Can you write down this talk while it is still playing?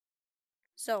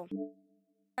So,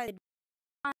 I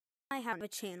have a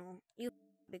channel. You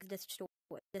because this story.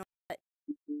 But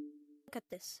look at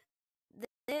this.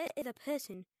 There is a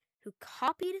person who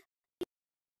copied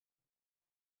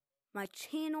my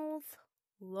channel's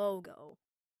logo.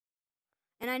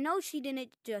 And I know she didn't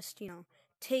just,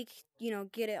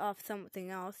 get it off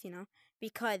something else,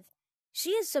 because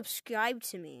she is subscribed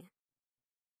to me.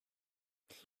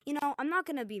 I'm not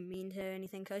going to be mean to her or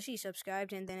anything because she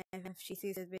subscribed, and then if she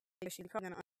sees this video, she's probably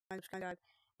going to unsubscribe.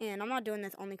 And I'm not doing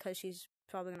this only because she's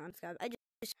probably going to unsubscribe. I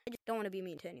just don't want to be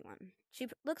mean to anyone. She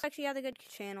looks like she has a good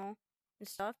channel and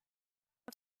stuff.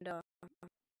 And,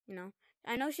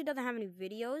 I know she doesn't have any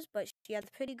videos, but she has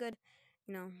a pretty good,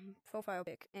 profile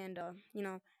pic. And,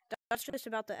 that's just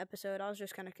about the episode. I was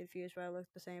just kind of confused why it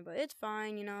looked the same, but it's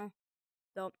fine,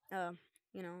 Though, it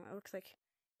looks like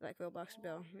Roblox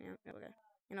Bill. Yeah, okay.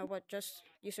 You know what? Just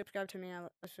you subscribe to me, I'll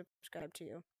subscribe to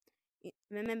you.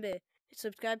 Remember,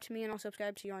 subscribe to me and I'll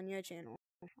subscribe to you on your channel.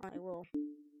 I will.